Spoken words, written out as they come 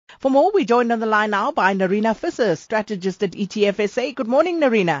For more, we're joined on the line now by Nerina Visser, strategist at ETF SA. Good morning,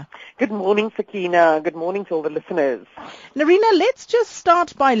 Nerina. Good morning, Sakina. Good morning to all the listeners. Nerina, let's just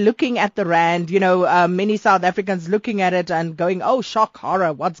start by looking at the rand. Many South Africans looking at it and going, oh, shock,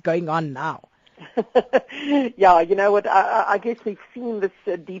 horror, what's going on now? Yeah, you know what, I guess we've seen this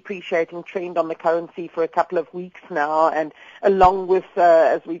depreciating trend on the currency for a couple of weeks now, and along with,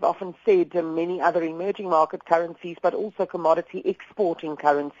 as we've often said, many other emerging market currencies, but also commodity exporting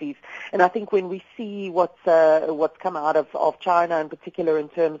currencies. And I think when we see what's come out of China in particular in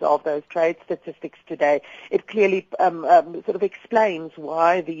terms of those trade statistics today, it clearly sort of explains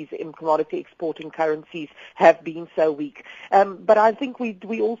why these commodity exporting currencies have been so weak. But I think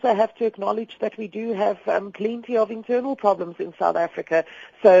we also have to acknowledge that we do have plenty of internal problems in South Africa.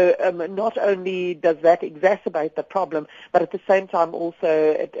 So not only does that exacerbate the problem, but at the same time also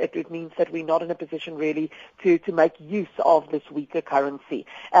it means that we're not in a position really to make use of this weaker currency.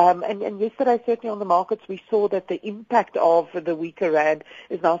 And yesterday, certainly on the markets, we saw that the impact of the weaker rand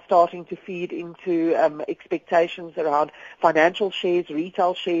is now starting to feed into expectations around financial shares,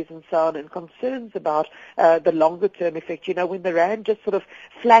 retail shares and so on, and concerns about the longer term effect. You know, when the rand just sort of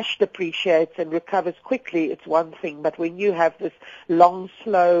flash depreciates and recovers quickly, it's one thing, but when you have this long,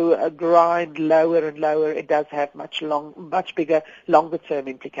 slow grind lower and lower, it does have much bigger, longer-term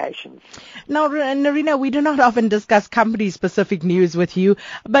implications. Now, Nerina, we do not often discuss company-specific news with you,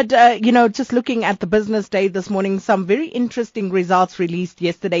 but, just looking at the business day this morning, some very interesting results released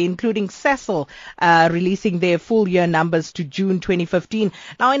yesterday, including Sasol releasing their full-year numbers to June 2015.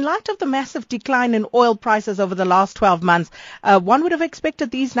 Now, in light of the massive decline in oil prices over the last 12 months, one would have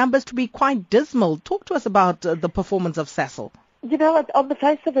expected these numbers to be quite dismal. Talk to us about the performance of Sasol. You know, on the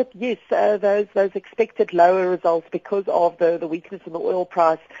face of it, yes, those expected lower results because of the weakness in the oil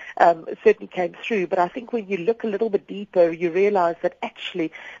price certainly came through. But I think when you look a little bit deeper, you realize that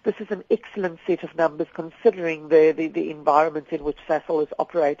actually this is an excellent set of numbers considering the environment in which Sasol has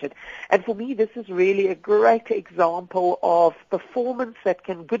operated. And for me, this is really a great example of good performance that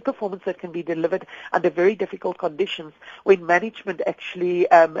can be delivered under very difficult conditions when management actually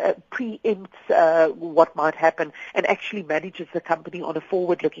preempts what might happen and actually manages the company on a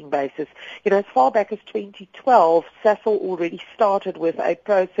forward-looking basis. You know, as far back as 2012, Sasol already started with a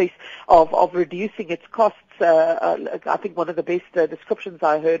process of reducing its costs. I think one of the best descriptions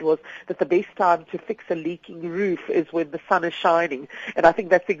I heard was that the best time to fix a leaking roof is when the sun is shining, and I think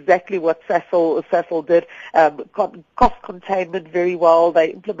that's exactly what Sasol did. Cost containment very well.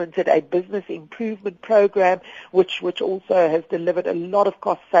 They implemented a business improvement program, which also has delivered a lot of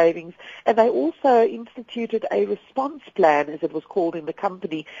cost savings, and they also instituted a response plan, as it was called in the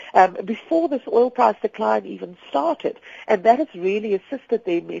company, before this oil price decline even started, and that has really assisted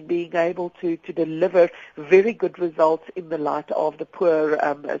them in being able to deliver very good results in the light of the poor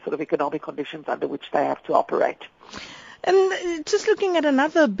sort of economic conditions under which they have to operate. And just looking at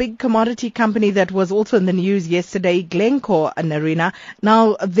another big commodity company that was also in the news yesterday, Glencore, Nerina.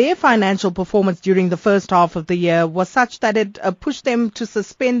 Now, their financial performance during the first half of the year was such that it pushed them to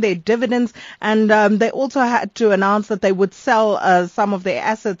suspend their dividends, and they also had to announce that they would sell some of their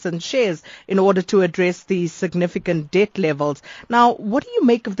assets and shares in order to address these significant debt levels. Now, what do you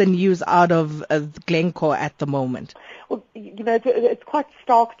make of the news out of Glencore at the moment? Well, you know, it's quite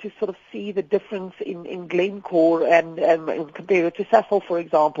stark to sort of see the difference in Glencore and compare it to Sasol, for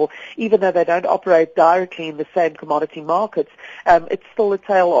example. Even though they don't operate directly in the same commodity markets, it's still a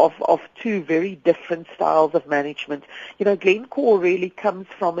tale of two very different styles of management. You know, Glencore really comes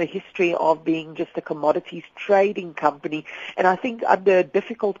from a history of being just a commodities trading company, and I think under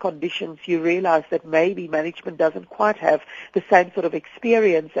difficult conditions you realize that maybe management doesn't quite have the same sort of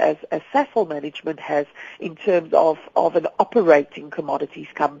experience as Sasol management has in terms of an operating commodities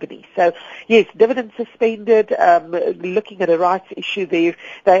company. So, yes, dividends suspended. Looking at a rights issue there,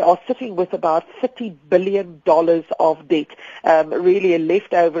 they are sitting with about $30 billion of debt, really a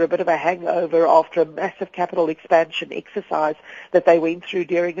leftover, a bit of a hangover after a massive capital expansion exercise that they went through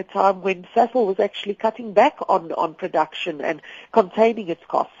during a time when Sasol was actually cutting back on production and containing its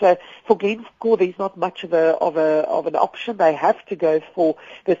costs. So for Glencore, there's not much of an option. They have to go for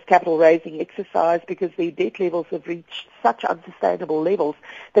this capital raising exercise because their debt levels have reached such unsustainable levels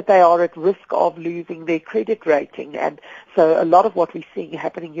that they are at risk of losing their credit rating. And so a lot of what we're seeing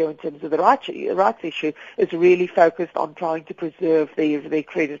happening here in terms of the rights issue is really focused on trying to preserve their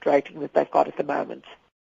credit rating that they've got at the moment.